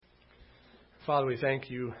Father, we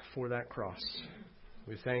thank you for that cross.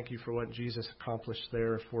 We thank you for what Jesus accomplished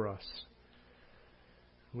there for us.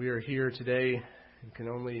 We are here today and can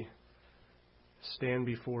only stand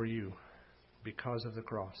before you because of the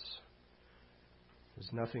cross.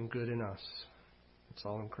 There's nothing good in us. It's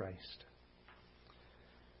all in Christ.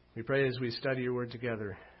 We pray as we study your word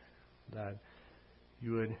together that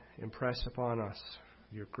you would impress upon us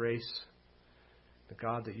your grace, the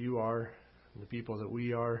God that you are, and the people that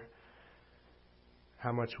we are,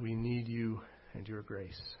 how much we need you and your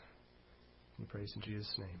grace. We praise in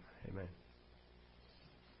Jesus' name. Amen.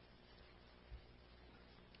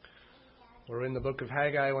 We're in the book of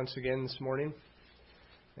Haggai once again this morning.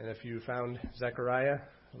 And if you found Zechariah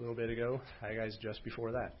a little bit ago, Haggai's just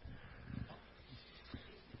before that.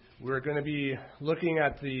 We're going to be looking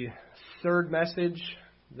at the third message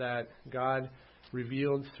that God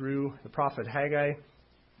revealed through the prophet Haggai,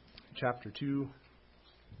 chapter 2,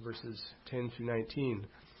 verses 10 through 19.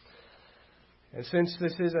 And since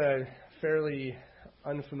this is a fairly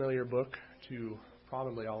unfamiliar book to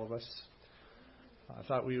probably all of us, I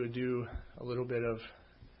thought we would do a little bit of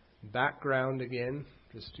background again,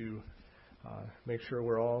 just to make sure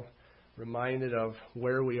we're all reminded of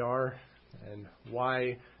where we are and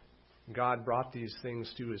why God brought these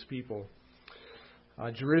things to his people.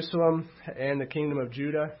 Jerusalem and the kingdom of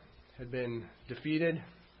Judah had been defeated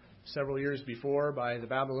several years before by the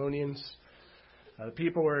Babylonians. The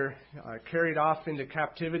people were carried off into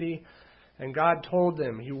captivity, and God told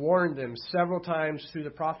them, he warned them several times through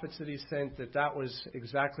the prophets that he sent that was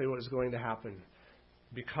exactly what was going to happen.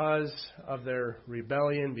 Because of their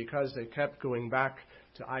rebellion, because they kept going back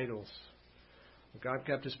to idols. God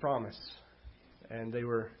kept his promise, and they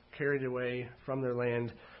were carried away from their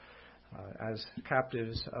land as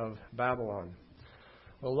captives of Babylon.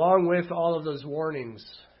 Along with all of those warnings,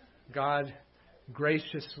 God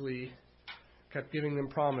graciously kept giving them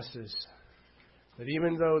promises that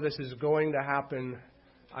even though this is going to happen,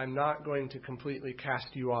 I'm not going to completely cast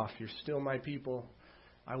you off. You're still my people.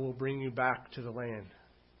 I will bring you back to the land.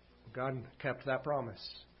 God kept that promise.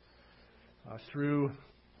 Through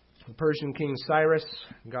the Persian king Cyrus,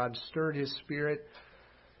 God stirred his spirit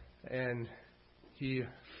and he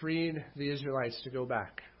freed the Israelites to go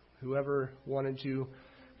back. Whoever wanted to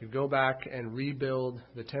could go back and rebuild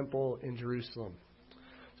the temple in Jerusalem.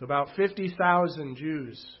 So about 50,000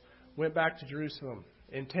 Jews went back to Jerusalem,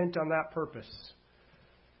 intent on that purpose.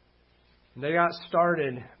 And they got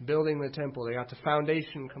started building the temple. They got the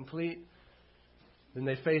foundation complete. Then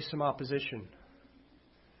they faced some opposition.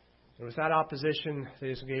 And with that opposition, they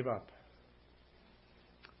just gave up.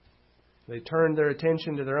 They turned their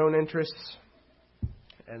attention to their own interests,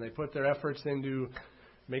 and they put their efforts into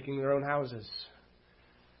making their own houses.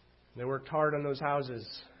 They worked hard on those houses,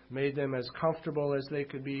 made them as comfortable as they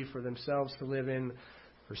could be for themselves to live in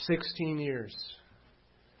for 16 years.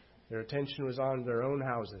 Their attention was on their own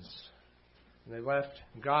houses. And they left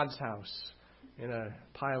God's house in a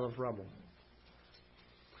pile of rubble.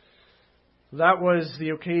 That was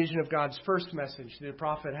the occasion of God's first message to the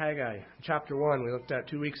prophet Haggai, chapter 1, we looked at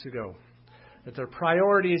 2 weeks ago. That their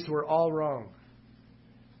priorities were all wrong.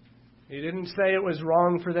 He didn't say it was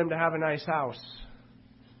wrong for them to have a nice house.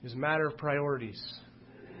 It was a matter of priorities.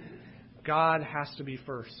 God has to be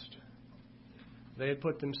first. They had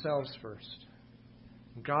put themselves first.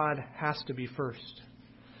 God has to be first.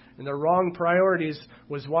 And their wrong priorities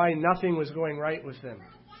was why nothing was going right with them.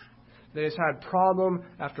 They just had problem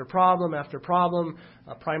after problem after problem.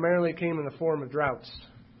 Primarily came in the form of droughts.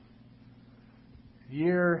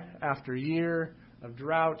 Year after year of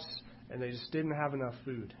droughts, and they just didn't have enough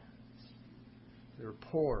food. They were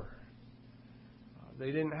poor.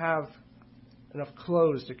 They didn't have enough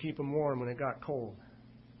clothes to keep them warm when it got cold.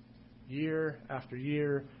 Year after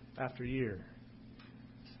year after year.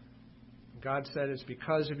 God said it's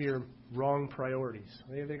because of your wrong priorities.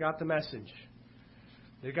 They got the message.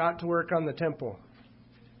 They got to work on the temple.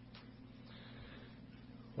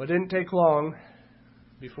 Well, it didn't take long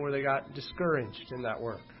before they got discouraged in that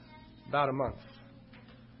work. About a month.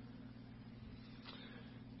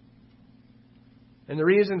 And the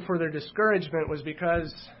reason for their discouragement was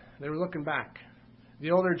because they were looking back.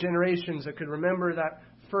 The older generations that could remember that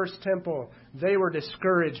first temple, they were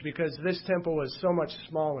discouraged because this temple was so much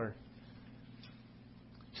smaller.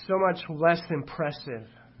 So much less impressive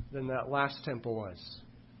than that last temple was.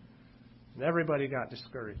 And everybody got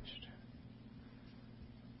discouraged.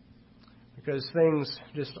 Because things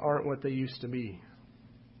just aren't what they used to be.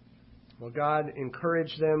 Well, God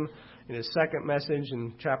encouraged them in his second message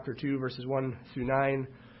in chapter 2, verses 1 through 9.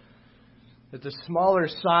 that the smaller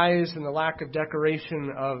size and the lack of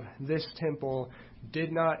decoration of this temple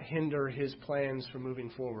did not hinder his plans for moving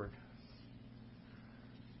forward.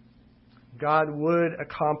 God would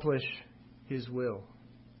accomplish his will.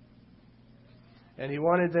 And he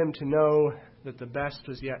wanted them to know that the best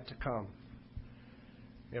was yet to come.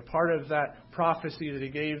 Part of that prophecy that he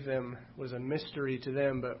gave them was a mystery to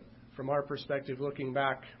them, but from our perspective, looking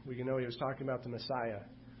back, we can know he was talking about the Messiah.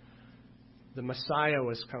 The Messiah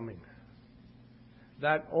was coming.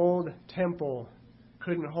 That old temple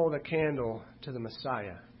couldn't hold a candle to the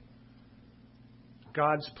Messiah.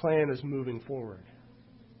 God's plan is moving forward.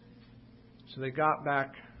 So they got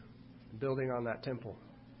back building on that temple.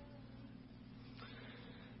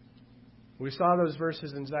 We saw those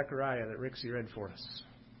verses in Zechariah that Rixie read for us.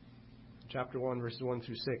 Chapter 1, verses 1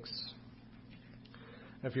 through 6.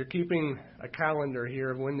 If you're keeping a calendar here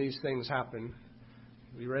of when these things happen,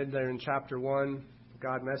 we read there in chapter 1,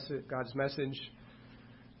 God's message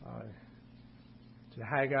to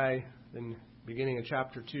Haggai, then beginning of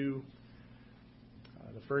chapter 2.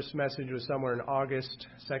 The first message was somewhere in August,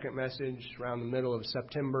 second message around the middle of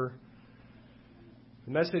September.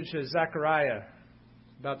 The message to Zechariah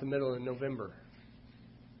about the middle of November.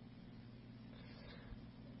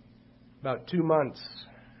 About 2 months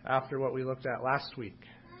after what we looked at last week.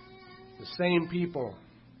 The same people.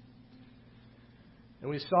 And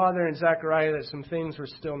we saw there in Zechariah that some things were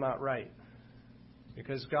still not right.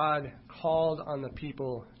 Because God called on the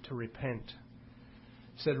people to repent.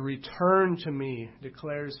 He said, "Return to me,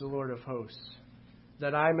 declares the Lord of hosts,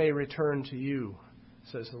 that I may return to you,"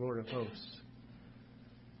 says the Lord of hosts.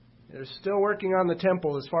 They're still working on the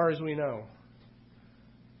temple as far as we know.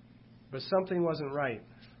 But something wasn't right.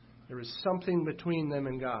 There was something between them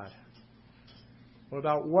and God. Well,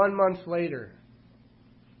 about 1 month later,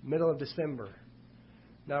 middle of December,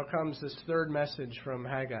 now comes this third message from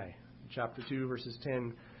Haggai, chapter 2, verses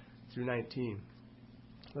 10 through 19.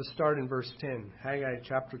 Let's start in verse 10. Haggai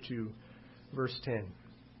chapter 2, verse 10.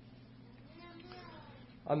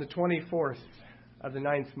 On the 24th of the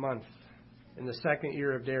 9th month, in the second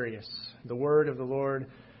year of Darius, the word of the Lord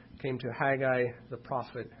came to Haggai the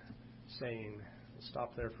prophet, saying, let's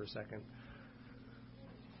stop there for a second.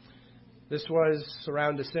 This was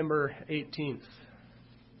around December 18th.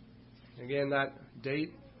 Again, that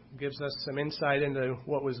date gives us some insight into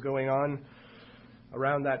what was going on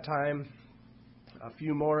around that time. A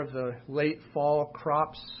few more of the late fall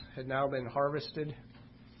crops had now been harvested.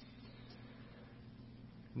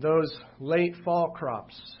 Those late fall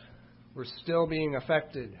crops were still being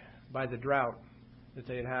affected by the drought that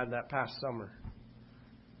they had had that past summer.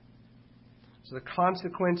 So the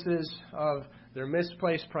consequences of their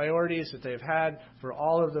misplaced priorities that they've had for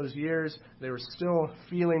all of those years, they were still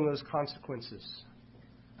feeling those consequences.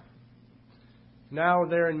 Now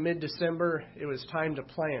there in mid-December, it was time to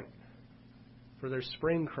plant for their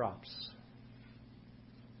spring crops.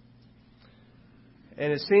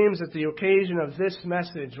 And it seems that the occasion of this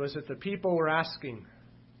message was that the people were asking,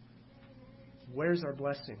 where's our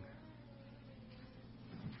blessing?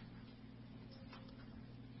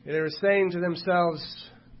 And they were saying to themselves,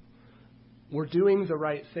 we're doing the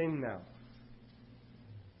right thing now.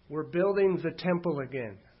 We're building the temple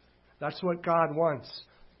again. That's what God wants.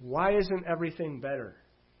 Why isn't everything better?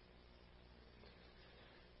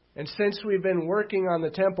 And since we've been working on the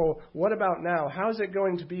temple, what about now? How's it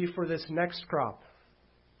going to be for this next crop?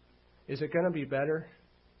 Is it going to be better?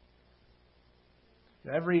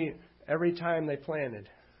 Every time they planted,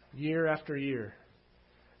 year after year,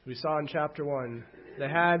 we saw in chapter 1, they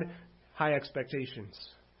had high expectations.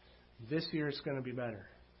 This year it's going to be better.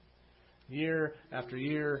 Year after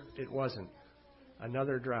year, it wasn't.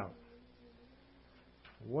 Another drought.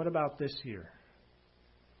 What about this year?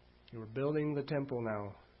 We're building the temple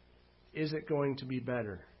now. Is it going to be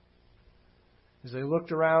better? As they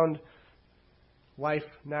looked around, life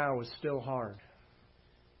now is still hard.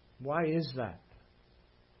 Why is that?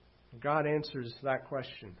 God answers that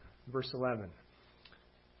question. Verse 11.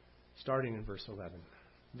 Starting in verse 11.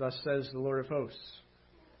 Thus says the Lord of hosts,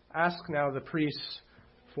 ask now the priests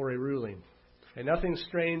for a ruling. And nothing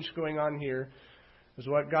strange going on here. It was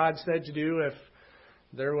what God said to do. If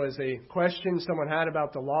there was a question someone had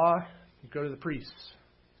about the law, you go to the priests.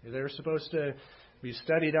 They're supposed to be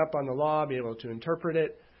studied up on the law, be able to interpret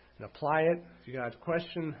it and apply it. If you got a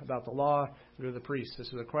question about the law, go to the priests. This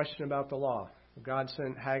is a question about the law. God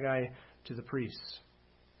sent Haggai to the priests.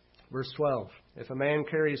 Verse 12. If a man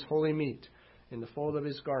carries holy meat in the fold of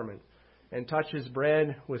his garment and touches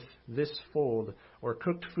bread with this fold, or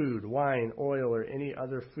cooked food, wine, oil, or any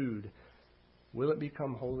other food, will it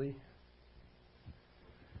become holy?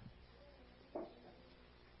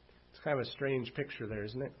 It's kind of a strange picture there,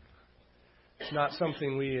 isn't it? It's not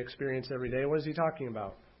something we experience every day. What is he talking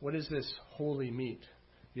about? What is this holy meat?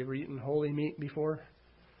 You ever eaten holy meat before?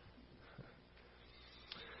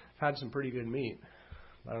 I've had some pretty good meat.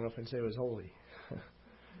 I don't know if I'd say it was holy.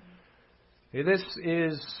 This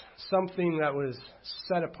is something that was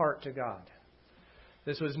set apart to God.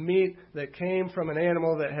 This was meat that came from an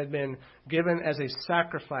animal that had been given as a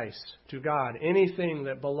sacrifice to God. Anything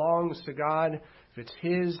that belongs to God, if it's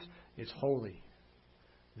His, it's holy.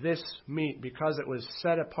 This meat, because it was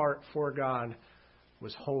set apart for God,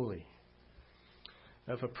 was holy.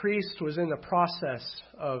 Now, if a priest was in the process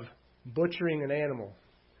of butchering an animal,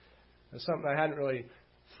 that's something I hadn't really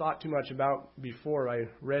thought too much about before. I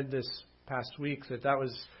read this past week that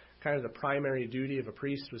was kind of the primary duty of a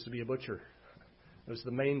priest, was to be a butcher. It was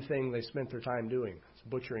the main thing they spent their time doing,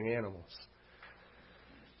 butchering animals.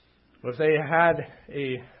 But if they had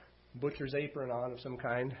a butcher's apron on of some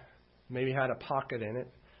kind, maybe had a pocket in it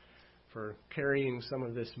for carrying some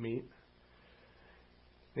of this meat,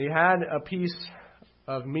 they had a piece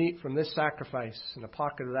of meat from this sacrifice in the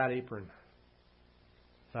pocket of that apron,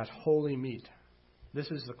 that holy meat. This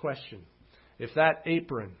is the question. If that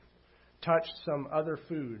apron touched some other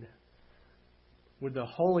food, would the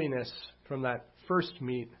holiness from that first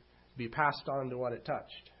meat be passed on to what it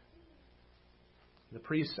touched? The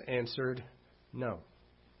priest answered, no.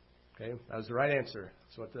 Okay, that was the right answer.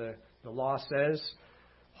 That's what the law says.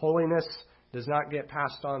 Holiness does not get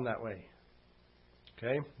passed on that way.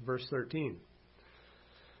 Okay, verse 13.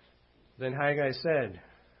 Then Haggai said,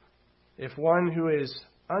 if one who is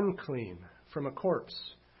unclean from a corpse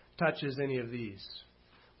touches any of these,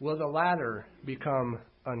 will the latter become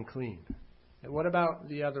unclean? And what about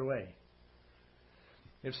the other way?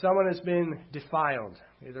 If someone has been defiled,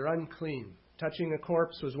 they're unclean, touching a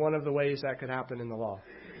corpse was one of the ways that could happen in the law.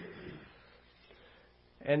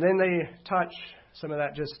 And then they touch some of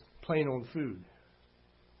that just plain old food.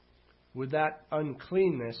 Would that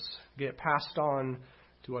uncleanness get passed on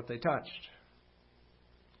to what they touched?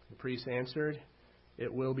 The priest answered,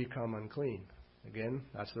 it will become unclean. Again,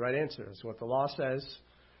 that's the right answer. That's what the law says.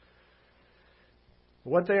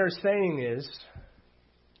 What they are saying is,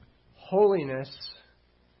 holiness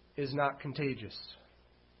is not contagious.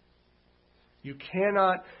 You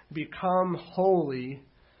cannot become holy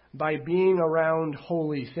by being around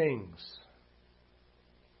holy things.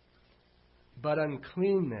 But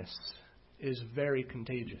uncleanness is very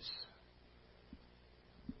contagious.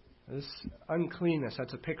 This uncleanness,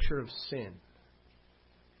 that's a picture of sin.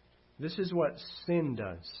 This is what sin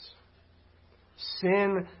does.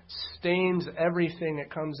 Sin stains everything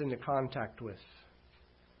it comes into contact with.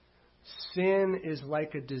 Sin is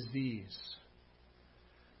like a disease.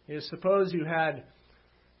 Suppose you had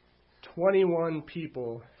 21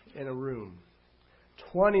 people in a room.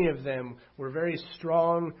 20 of them were very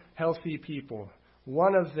strong, healthy people.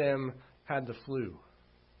 One of them had the flu.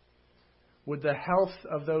 Would the health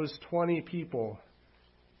of those 20 people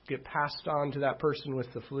get passed on to that person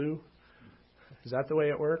with the flu? Is that the way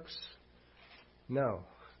it works? No.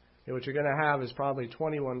 What you're going to have is probably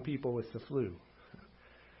 21 people with the flu.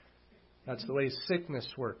 That's the way sickness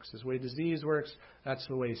works. That's the way disease works. That's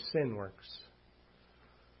the way sin works.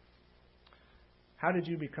 How did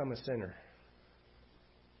you become a sinner?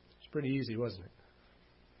 It's pretty easy, wasn't it?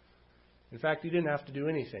 In fact, you didn't have to do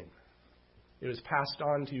anything. It was passed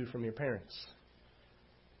on to you from your parents.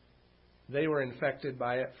 They were infected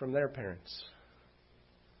by it from their parents.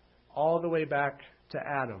 All the way back to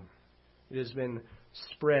Adam, it has been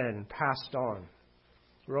spread and passed on.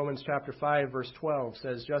 Romans chapter 5, verse 12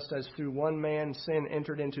 says, just as through one man sin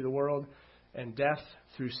entered into the world, and death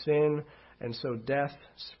through sin, and so death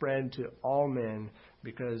spread to all men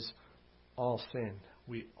because all sinned.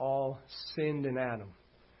 We all sinned in Adam.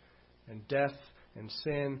 And death and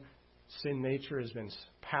sin nature has been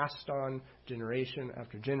passed on generation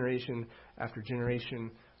after generation after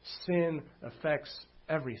generation. Sin affects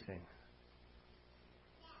everything.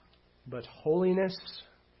 But holiness,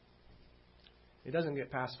 it doesn't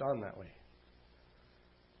get passed on that way.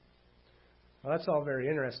 Well, that's all very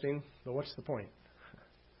interesting, but what's the point?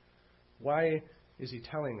 Why is he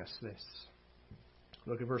telling us this?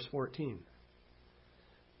 Look at verse 14.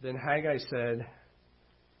 Then Haggai said,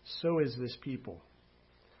 so is this people,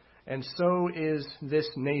 and so is this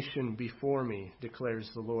nation before me, declares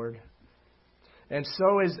the Lord. And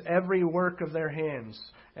so is every work of their hands,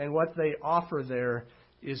 and what they offer there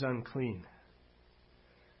is unclean.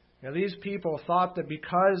 Now, these people thought that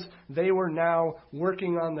because they were now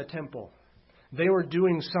working on the temple, they were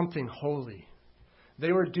doing something holy.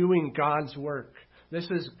 They were doing God's work. This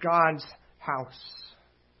is God's house.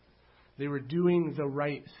 They were doing the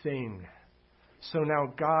right thing. So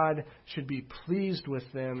now God should be pleased with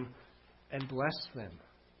them and bless them.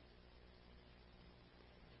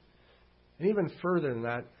 And even further than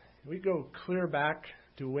that, we go clear back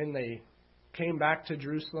to when they came back to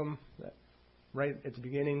Jerusalem, right at the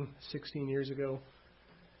beginning, 16 years ago.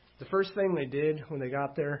 The first thing they did when they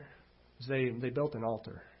got there is they built an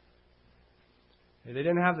altar. They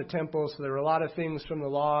didn't have the temple, so there were a lot of things from the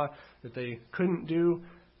law that they couldn't do,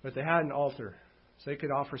 but they had an altar, so they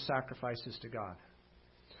could offer sacrifices to God.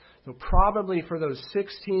 So probably for those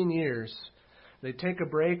 16 years, they'd take a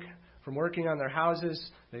break from working on their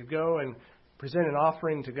houses. They'd go and present an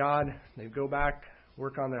offering to God. They'd go back,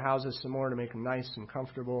 work on their houses some more to make them nice and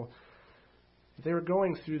comfortable. But they were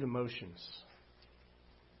going through the motions.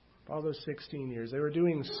 For all those 16 years, they were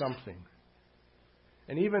doing something.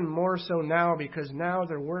 And even more so now, because now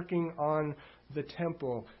they're working on the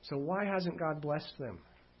temple. So why hasn't God blessed them?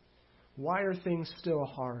 Why are things still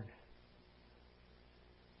hard?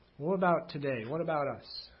 What about today? What about us?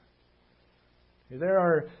 There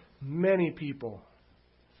are many people.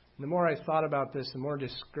 And the more I thought about this, the more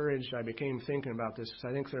discouraged I became thinking about this,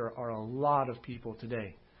 because I think there are a lot of people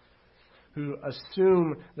today who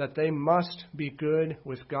assume that they must be good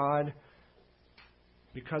with God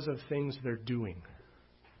because of things they're doing,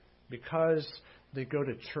 because they go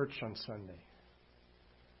to church on Sunday,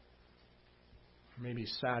 maybe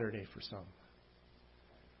Saturday for some.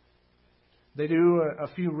 They do a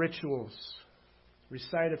few rituals,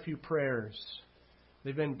 recite a few prayers.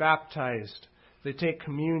 They've been baptized. They take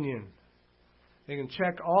communion. They can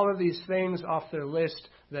check all of these things off their list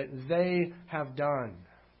that they have done.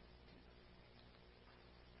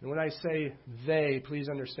 And when I say they, please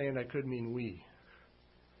understand I could mean we.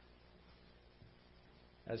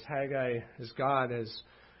 As God has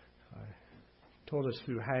told us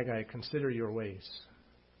through Haggai, consider your ways.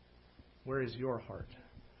 Where is your heart?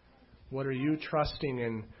 What are you trusting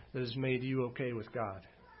in that has made you okay with God?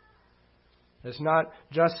 It's not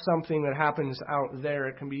just something that happens out there.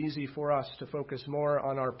 It can be easy for us to focus more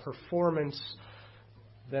on our performance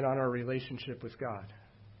than on our relationship with God.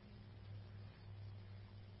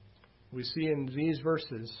 We see in these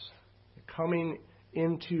verses coming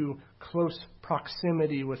into close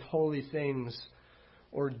proximity with holy things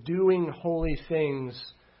or doing holy things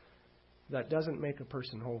that doesn't make a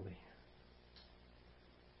person holy.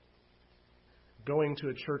 Going to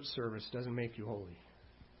a church service doesn't make you holy.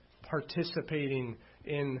 Participating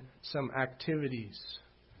in some activities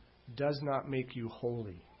does not make you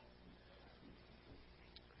holy.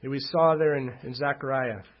 And we saw there in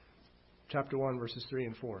Zechariah chapter 1, verses 3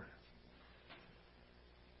 and 4.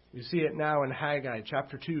 You see it now in Haggai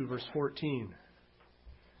chapter 2, verse 14.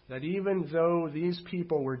 That even though these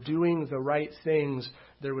people were doing the right things,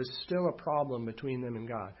 there was still a problem between them and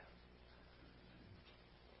God.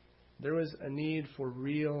 There was a need for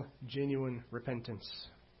real, genuine repentance.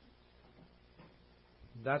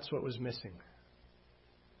 That's what was missing.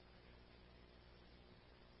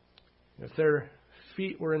 If their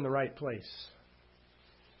feet were in the right place,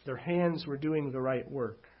 their hands were doing the right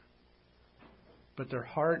work, but their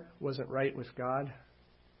heart wasn't right with God,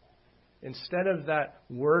 instead of that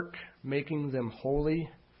work making them holy,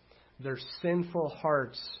 their sinful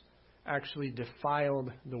hearts actually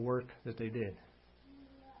defiled the work that they did.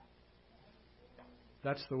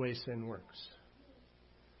 That's the way sin works.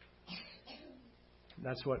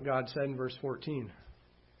 That's what God said in verse 14.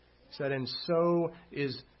 He said, and so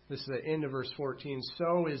is, this is the end of verse 14,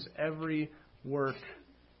 so is every work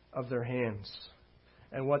of their hands,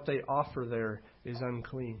 and what they offer there is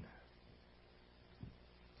unclean.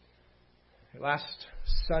 Last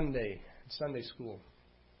Sunday, in Sunday school,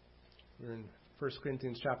 we were in 1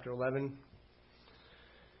 Corinthians chapter 11.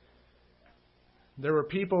 There were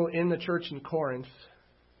people in the church in Corinth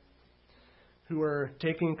who were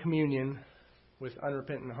taking communion with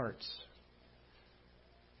unrepentant hearts.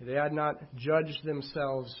 They had not judged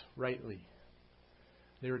themselves rightly.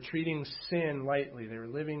 They were treating sin lightly. They were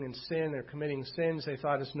living in sin. They were committing sins. They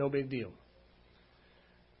thought it's no big deal.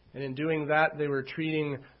 And in doing that, they were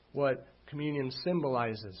treating what communion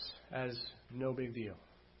symbolizes as no big deal.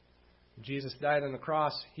 Jesus died on the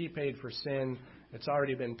cross. He paid for sin. It's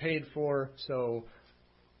already been paid for. So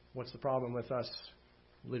what's the problem with us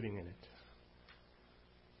living in it?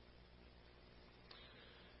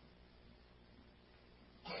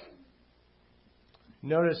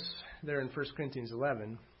 Notice there in 1 Corinthians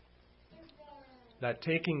 11 that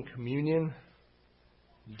taking communion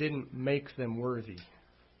didn't make them worthy,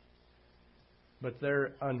 but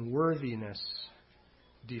their unworthiness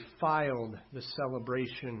defiled the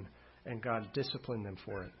celebration and God disciplined them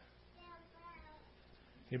for it.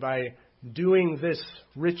 By doing this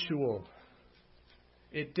ritual,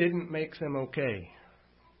 it didn't make them okay.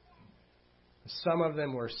 Some of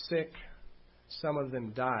them were sick. Some of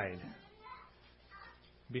them died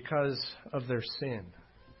because of their sin.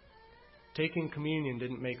 Taking communion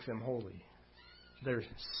didn't make them holy. Their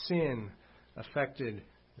sin affected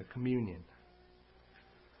the communion.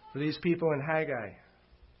 For these people in Haggai,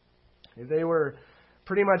 they were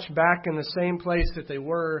pretty much back in the same place that they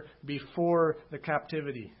were before the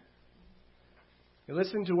captivity.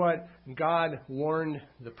 Listen to what God warned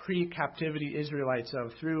the pre-captivity Israelites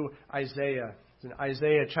of through Isaiah. It's in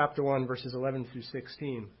Isaiah chapter 1, verses 11 through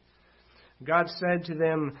 16. God said to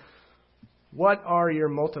them, "What are your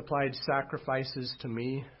multiplied sacrifices to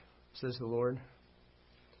me, says the Lord?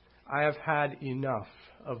 I have had enough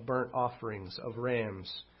of burnt offerings of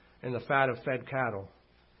rams and the fat of fed cattle.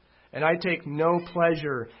 And I take no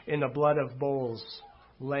pleasure in the blood of bulls,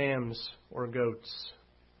 lambs, or goats.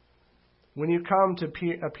 When you come to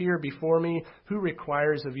appear before me, who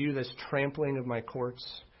requires of you this trampling of my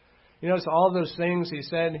courts?" You notice all those things he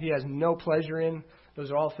said he has no pleasure in. Those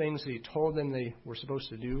are all things that he told them they were supposed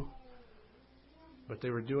to do. But they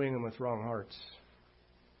were doing them with wrong hearts.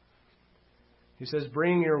 He says,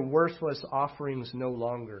 "Bring your worthless offerings no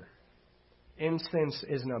longer. Incense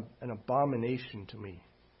is an abomination to me.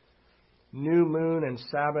 New moon and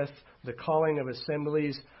Sabbath, the calling of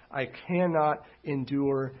assemblies, I cannot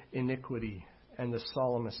endure iniquity and the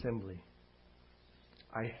solemn assembly.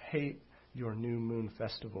 I hate your new moon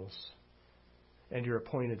festivals and your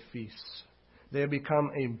appointed feasts. They have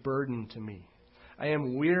become a burden to me. I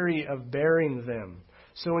am weary of bearing them.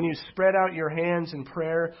 So when you spread out your hands in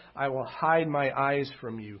prayer, I will hide my eyes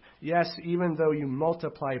from you. Yes, even though you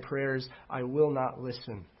multiply prayers, I will not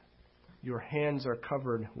listen. Your hands are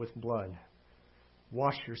covered with blood.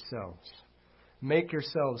 Wash yourselves. Make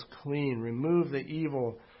yourselves clean. Remove the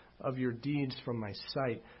evil of your deeds from my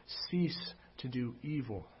sight. Cease to do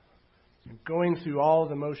evil." Going through all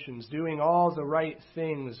the motions, doing all the right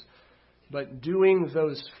things, but doing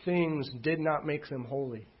those things did not make them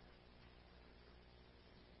holy.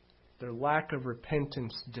 Their lack of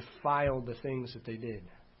repentance defiled the things that they did.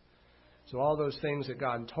 So all those things that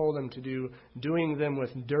God told them to do, doing them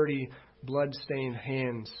with dirty, blood-stained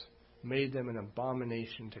hands, made them an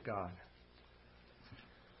abomination to God.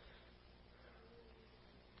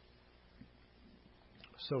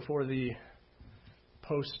 So for the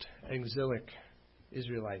post-exilic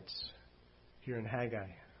Israelites here in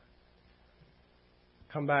Haggai,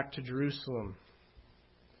 come back to Jerusalem.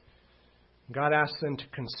 God asks them to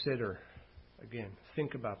consider, again,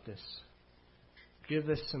 think about this. Give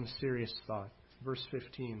this some serious thought. Verse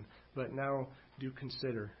 15, "But now do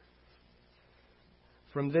consider.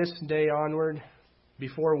 From this day onward,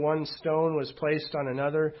 before one stone was placed on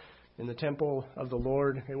another in the temple of the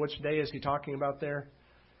Lord." And which day is he talking about there?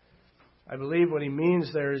 I believe what he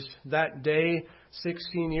means there is that day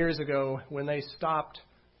 16 years ago when they stopped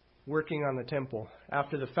working on the temple.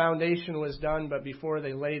 After the foundation was done, but before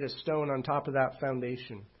they laid a stone on top of that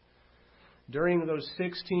foundation. During those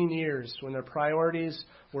 16 years when their priorities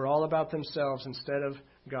were all about themselves instead of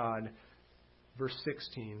God, verse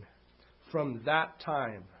 16, "From that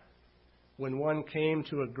time, when one came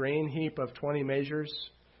to a grain heap of 20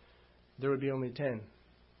 measures, there would be only 10.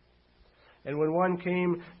 And when one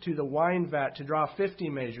came to the wine vat to draw 50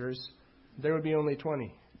 measures, there would be only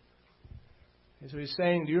 20. And so he's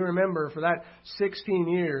saying, do you remember, for that 16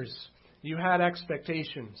 years, you had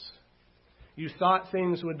expectations. You thought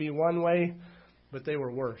things would be one way, but they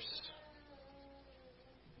were worse.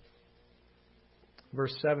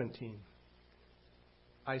 Verse 17,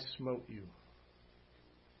 "I smote you."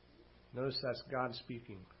 Notice that's God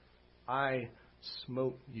speaking. "I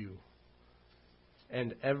smote you,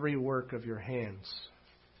 and every work of your hands,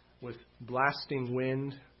 with blasting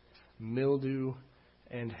wind, mildew,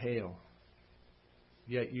 and hail.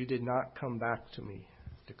 Yet you did not come back to me,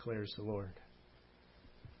 declares the Lord."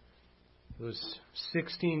 Those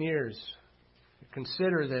 16 years,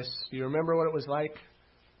 consider this. Do you remember what it was like?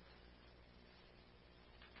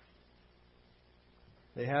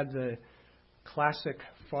 They had the classic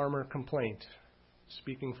farmer complaint,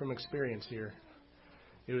 speaking from experience here.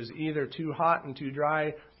 It was either too hot and too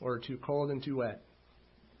dry or too cold and too wet.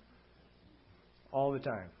 All the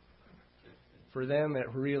time. For them, it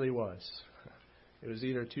really was. It was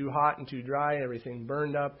either too hot and too dry, everything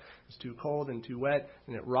burned up. It was too cold and too wet,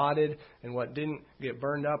 and it rotted. And what didn't get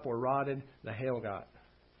burned up or rotted, the hail got.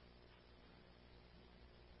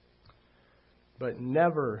 But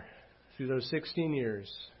never through those 16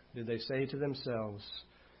 years did they say to themselves,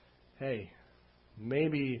 "Hey,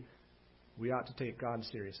 maybe we ought to take God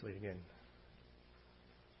seriously again."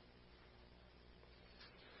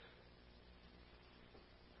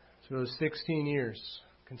 For those 16 years,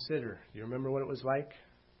 consider. Do you remember what it was like?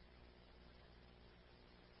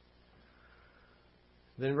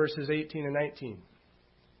 Then verses 18 and 19.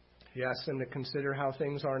 He asks them to consider how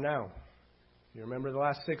things are now. You remember the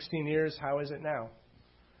last 16 years? How is it now?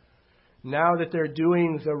 Now that they're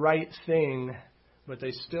doing the right thing, but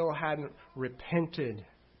they still hadn't repented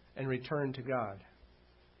and returned to God.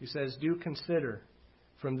 He says, do consider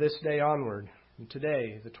from this day onward, and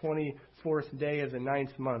today, the 24th day of the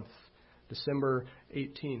 9th month, December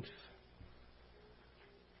 18th.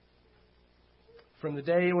 From the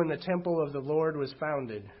day when the temple of the Lord was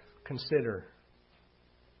founded, consider,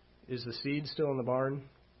 is the seed still in the barn?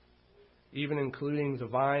 Even including the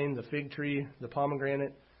vine, the fig tree, the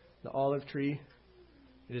pomegranate, the olive tree,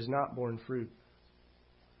 it has not borne fruit.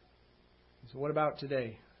 So what about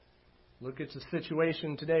today? Look at the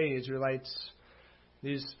situation today, Israelites.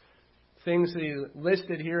 These things that he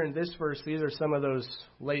listed here in this verse, these are some of those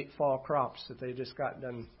late fall crops that they just got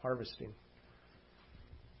done harvesting.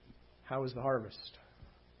 How was the harvest?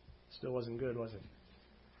 Still wasn't good, was it?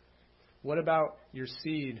 What about your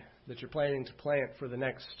seed that you're planning to plant for the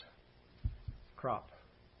next crop?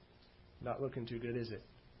 Not looking too good, is it?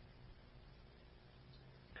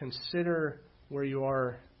 Consider where you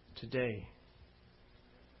are today.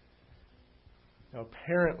 Now,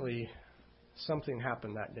 apparently, something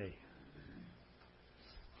happened that day.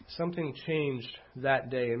 Something changed that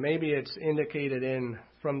day. And maybe it's indicated in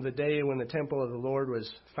from the day when the temple of the Lord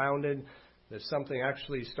was founded, that something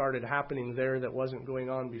actually started happening there that wasn't going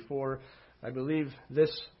on before. I believe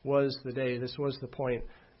this was the day, this was the point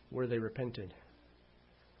where they repented.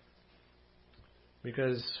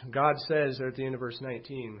 Because God says there at the end of verse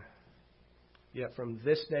 19, yet from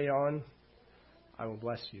this day on, I will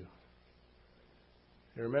bless you.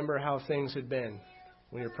 You remember how things had been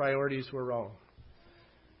when your priorities were wrong.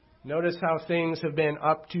 Notice how things have been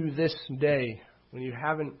up to this day when you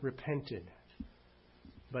haven't repented.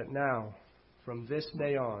 But now, from this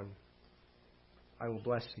day on, I will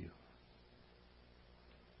bless you.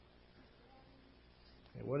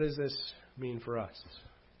 And what does this mean for us?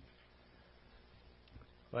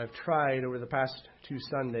 Well, I've tried over the past 2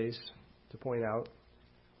 Sundays to point out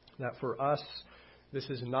that for us, this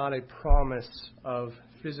is not a promise of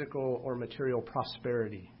physical or material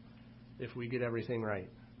prosperity if we get everything right.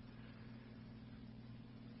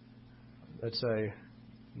 That's a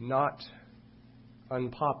not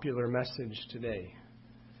unpopular message today.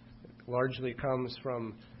 It largely comes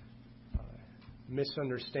from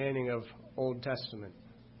misunderstanding of Old Testament.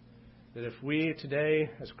 That if we today,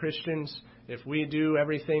 as Christians, if we do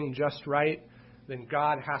everything just right, then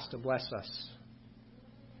God has to bless us.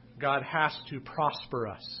 God has to prosper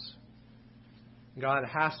us. God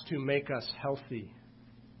has to make us healthy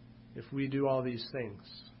if we do all these things.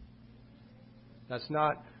 That's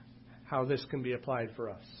not how this can be applied for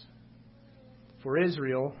us. For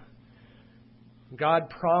Israel, God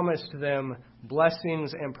promised them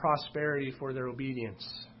blessings and prosperity for their obedience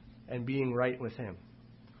and being right with Him.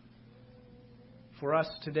 For us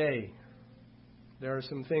today, there are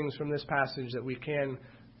some things from this passage that we can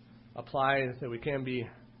apply, that we can be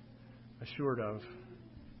assured of.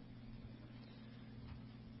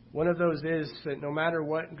 One of those is that no matter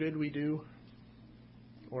what good we do,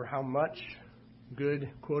 or how much good,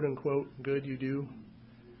 quote unquote, good you do,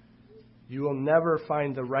 you will never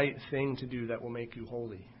find the right thing to do that will make you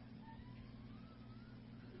holy.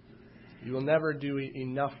 You will never do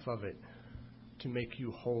enough of it to make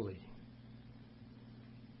you holy.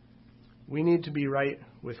 We need to be right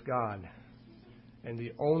with God. And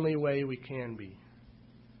the only way we can be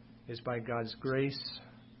is by God's grace,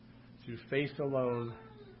 through faith alone,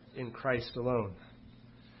 in Christ alone.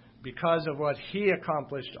 Because of what He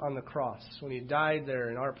accomplished on the cross, when He died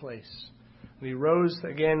there in our place, when He rose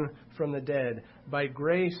again from the dead. By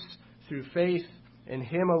grace, through faith in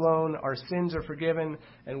Him alone, our sins are forgiven,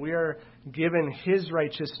 and we are given His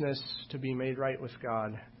righteousness to be made right with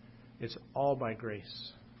God. It's all by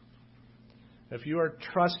grace. If you are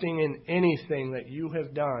trusting in anything that you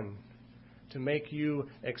have done to make you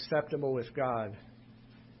acceptable with God,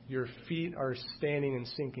 your feet are standing in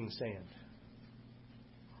sinking sand.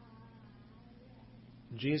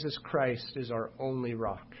 Jesus Christ is our only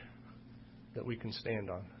rock that we can stand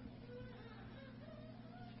on.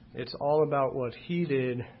 It's all about what He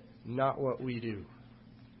did, not what we do.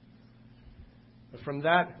 But from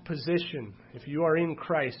that position, if you are in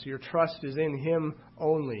Christ, your trust is in Him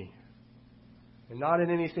only, and not in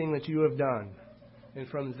anything that you have done. And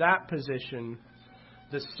from that position,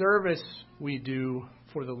 the service we do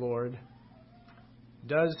for the Lord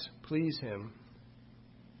does please Him.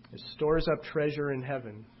 It stores up treasure in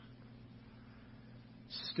heaven.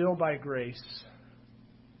 still by grace.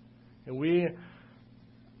 And we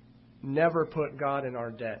never put God in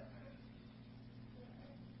our debt.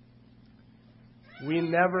 We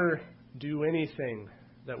never do anything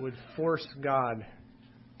that would force God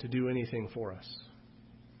to do anything for us.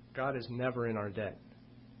 God is never in our debt.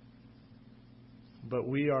 But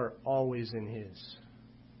we are always in His.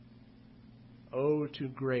 Oh, to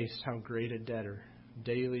grace, how great a debtor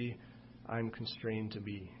daily I'm constrained to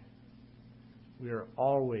be. We are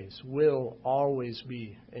always, will always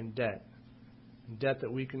be in debt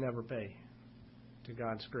that we can never pay to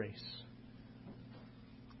God's grace.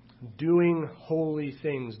 Doing holy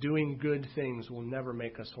things, doing good things will never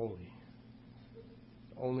make us holy.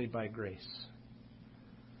 Only by grace.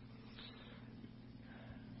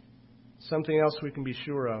 Something else we can be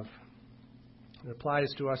sure of that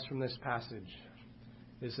applies to us from this passage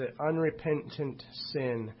is that unrepentant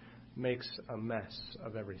sin makes a mess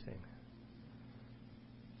of everything.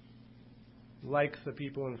 Like the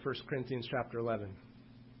people in 1 Corinthians chapter 11,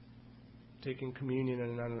 taking communion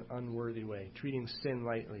in an unworthy way, treating sin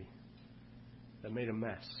lightly, that made a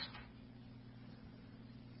mess.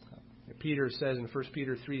 Peter says in 1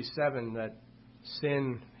 Peter 3:7 that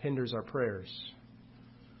sin hinders our prayers.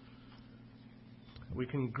 We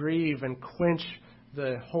can grieve and quench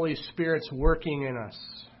the Holy Spirit's working in us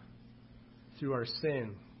through our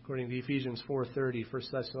sin, according to Ephesians 4:30,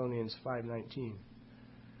 1 Thessalonians 5:19.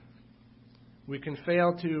 We can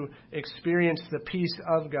fail to experience the peace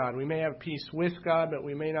of God. We may have peace with God, but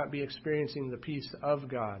we may not be experiencing the peace of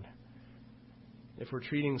God if we're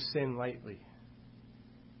treating sin lightly,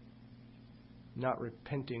 not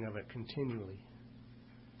repenting of it continually.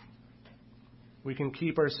 We can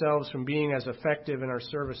keep ourselves from being as effective in our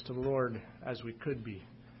service to the Lord as we could be.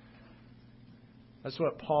 That's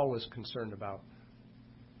what Paul was concerned about.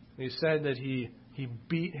 He said that he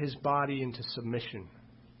beat his body into submission,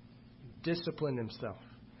 disciplined himself,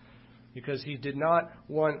 because he did not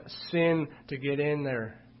want sin to get in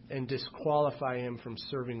there and disqualify him from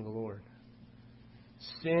serving the Lord.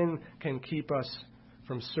 Sin can keep us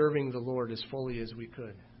from serving the Lord as fully as we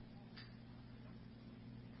could.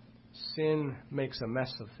 Sin makes a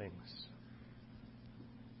mess of things.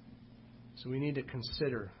 So we need to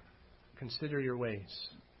consider your ways.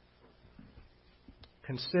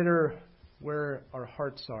 Consider where our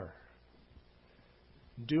hearts are.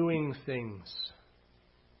 Doing things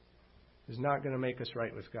is not going to make us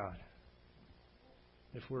right with God.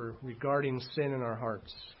 If we're regarding sin in our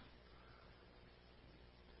hearts.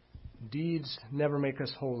 Deeds never make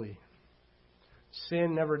us holy.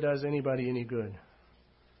 Sin never does anybody any good.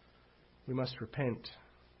 We must repent,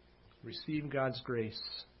 receive God's grace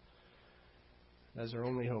as our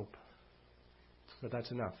only hope. But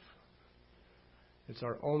that's enough. It's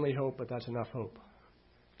our only hope, but that's enough hope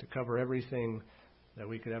to cover everything that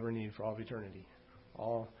we could ever need for all of eternity.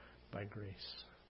 All by grace.